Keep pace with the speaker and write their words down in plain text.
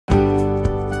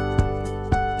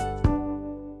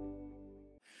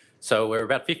So we're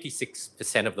about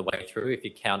 56% of the way through if you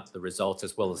count the results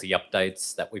as well as the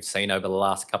updates that we've seen over the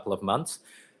last couple of months.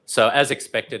 So as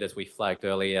expected, as we flagged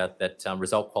earlier, that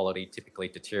result quality typically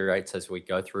deteriorates as we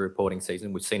go through reporting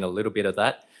season. We've seen a little bit of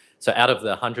that. So out of the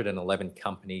 111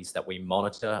 companies that we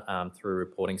monitor through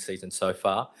reporting season so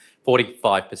far,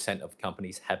 45% of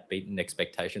companies have beaten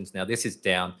expectations. Now, this is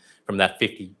down from that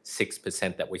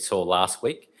 56% that we saw last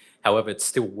week. However, it's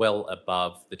still well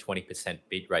above the 20%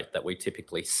 beat rate that we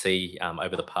typically see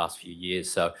over the past few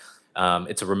years. So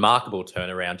it's a remarkable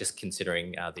turnaround just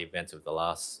considering the events of the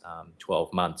last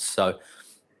 12 months. So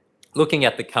looking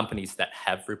at the companies that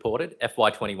have reported,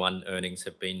 FY21 earnings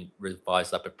have been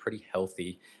revised up a pretty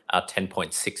healthy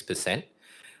 10.6%.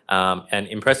 And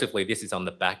impressively, this is on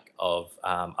the back of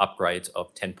upgrades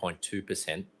of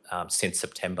 10.2% since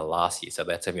September last year. So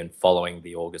that's even following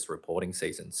the August reporting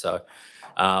season. So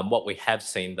what we have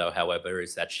seen, though, however,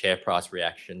 is that share price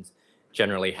reactions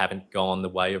generally haven't gone the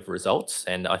way of results.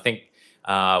 And I think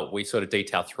we sort of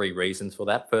detail three reasons for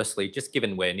that. Firstly, just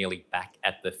given we're nearly back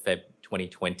at the Feb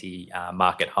 2020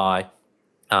 market high,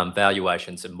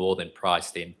 valuations are more than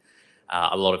priced in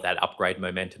a lot of that upgrade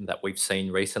momentum that we've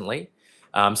seen recently.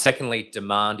 Secondly,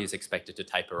 demand is expected to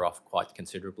taper off quite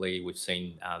considerably. We've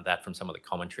seen that from some of the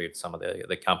commentary of some of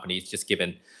the companies, just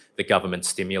given the government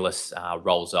stimulus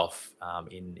rolls off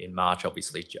in March,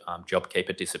 obviously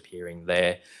JobKeeper disappearing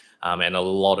there, and a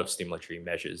lot of stimulatory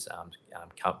measures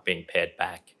being pared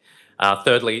back.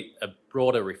 Thirdly, a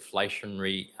broader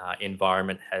reflationary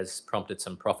environment has prompted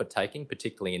some profit taking,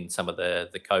 particularly in some of the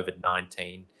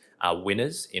COVID-19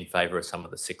 winners in favour of some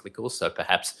of the cyclicals. So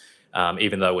perhaps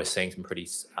even though we're seeing some pretty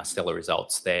stellar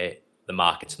results there, the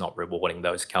market's not rewarding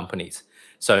those companies.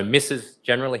 So misses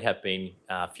generally have been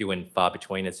few and far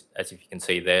between, as you can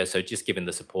see there. So just given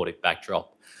the supportive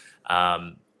backdrop,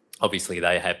 obviously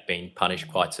they have been punished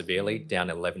quite severely, down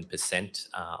 11%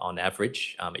 on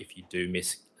average if you do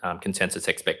miss consensus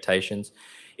expectations.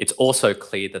 It's also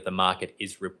clear that the market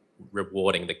is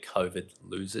rewarding the COVID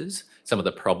losers, some of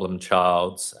the problem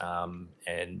childs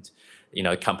and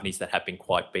companies that have been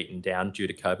quite beaten down due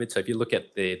to COVID. So if you look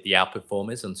at the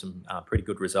outperformers and some pretty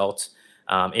good results,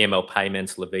 EML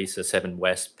Payments, Lavisa, Seven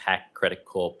West, PAC, Credit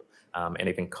Corp, and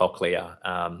even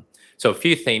Cochlear. So a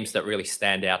few themes that really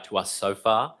stand out to us so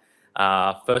far.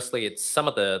 Firstly, it's some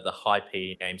of the high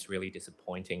PE names really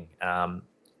disappointing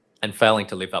and failing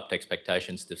to live up to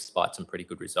expectations despite some pretty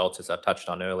good results, as I touched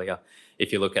on earlier.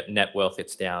 If you look at net wealth,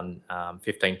 it's down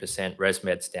 15%,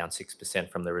 ResMed's down 6%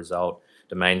 from the result,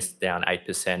 Domain's down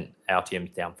 8%,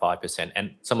 Altium's down 5%,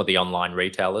 and some of the online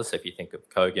retailers, if you think of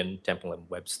Kogan, Temple &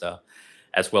 Webster,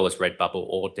 as well as Redbubble,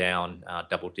 all down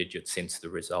double digits since the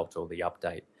result or the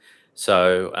update.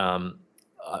 So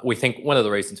we think one of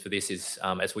the reasons for this is,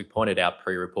 as we pointed out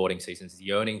pre-reporting seasons,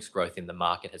 the earnings growth in the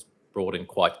market has broadened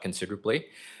quite considerably.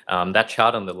 That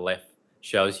chart on the left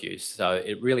shows you. So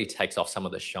it really takes off some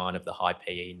of the shine of the high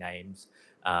PE names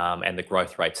and the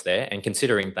growth rates there. And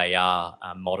considering they are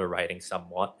moderating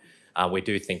somewhat, we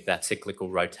do think that cyclical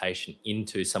rotation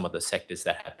into some of the sectors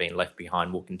that have been left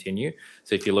behind will continue.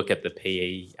 So if you look at the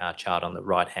PE chart on the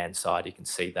right-hand side, you can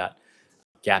see that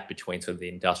gap between sort of the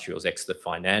industrials ex the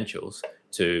financials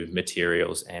to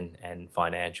materials and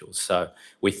financials. So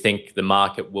we think the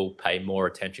market will pay more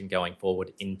attention going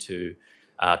forward into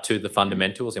to the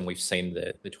fundamentals, and we've seen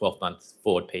the 12-month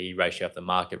forward PE ratio of the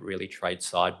market really trade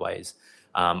sideways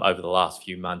over the last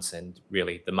few months, and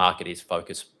really the market is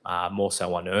focused more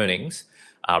so on earnings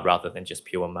rather than just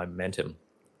pure momentum.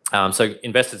 So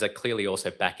investors are clearly also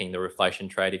backing the reflation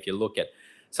trade. If you look at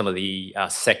some of the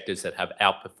sectors that have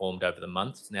outperformed over the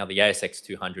months, now the ASX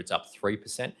 200's up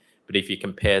 3%, but if you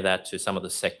compare that to some of the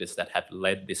sectors that have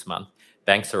led this month,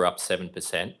 banks are up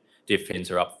 7%, div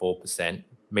fins are up 4%,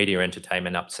 media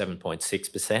entertainment up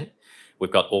 7.6%.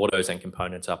 We've got autos and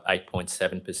components up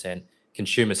 8.7%,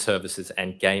 consumer services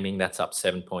and gaming, that's up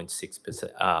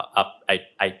 7.6%, up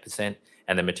 8%,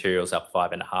 and the materials up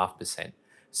 5.5%.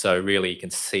 So really you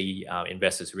can see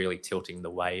investors really tilting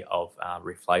the way of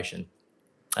reflation.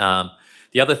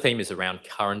 The other theme is around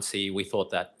currency. We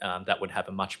thought that that would have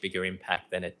a much bigger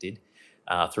impact than it did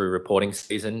through reporting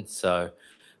season. So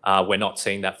we're not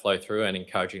seeing that flow through, and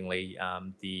encouragingly,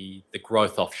 the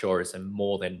growth offshore is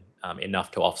more than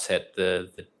enough to offset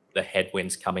the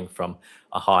headwinds coming from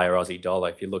a higher Aussie dollar.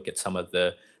 If you look at some of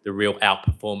the real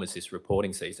outperformers this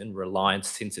reporting season, Reliance,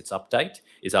 since its update,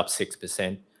 is up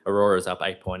 6%, Aurora's up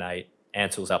 8.8%,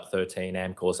 Ansell's up 13%,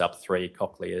 Amcor's up 3%,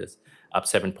 Cochlear's up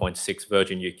 7.6%,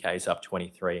 Virgin UK's up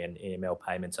 23%, and EML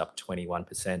Payments up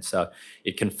 21%. So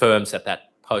it confirms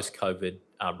that post-COVID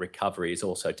recovery is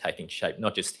also taking shape,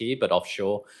 not just here, but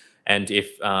offshore. And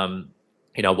if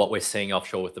what we're seeing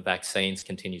offshore with the vaccines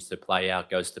continues to play out,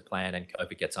 goes to plan, and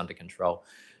COVID gets under control,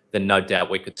 then no doubt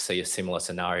we could see a similar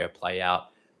scenario play out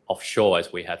offshore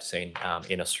as we have seen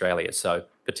in Australia. So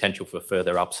potential for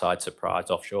further upside surprise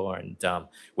offshore, and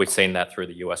we've seen that through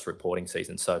the US reporting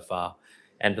season so far.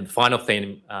 And the final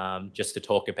thing just to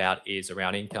talk about is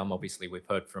around income. Obviously, we've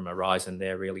heard from Horizon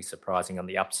there, really surprising on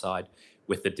the upside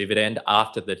with the dividend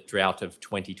after the drought of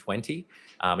 2020.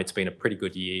 It's been a pretty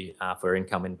good year for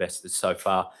income investors so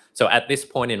far. So at this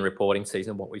point in reporting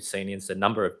season, what we've seen is the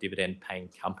number of dividend-paying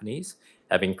companies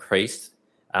have increased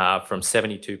from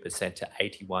 72% to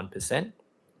 81%.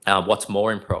 What's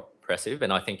more impressive,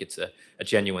 and I think it's a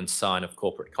genuine sign of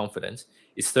corporate confidence,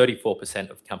 is 34%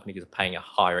 of companies are paying a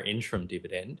higher interim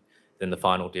dividend than the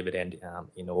final dividend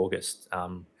in August.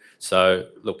 So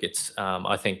look, it's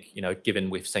I think given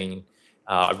we've seen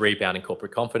a rebound in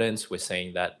corporate confidence, we're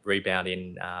seeing that rebound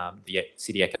in the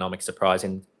City Economic Surprise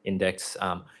Index.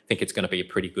 I think it's going to be a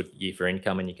pretty good year for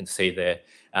income, and you can see their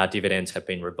dividends have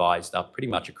been revised up pretty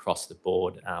much across the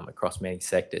board, across many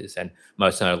sectors, and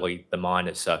most notably the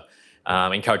miners. So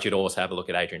I encourage you to also have a look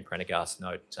at Adrian Prendergast's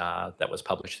note that was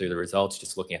published through the results,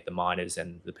 just looking at the miners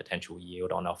and the potential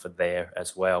yield on offer there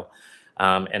as well.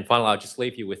 And finally, I'll just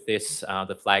leave you with this,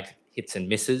 the flag hits and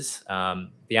misses.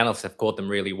 The analysts have caught them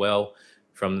really well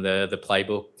from the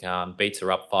playbook. Beats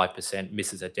are up 5%,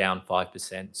 misses are down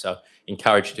 5%. So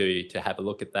encouraged to have a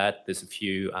look at that. There's a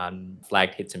few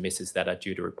flagged hits and misses that are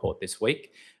due to report this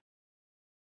week.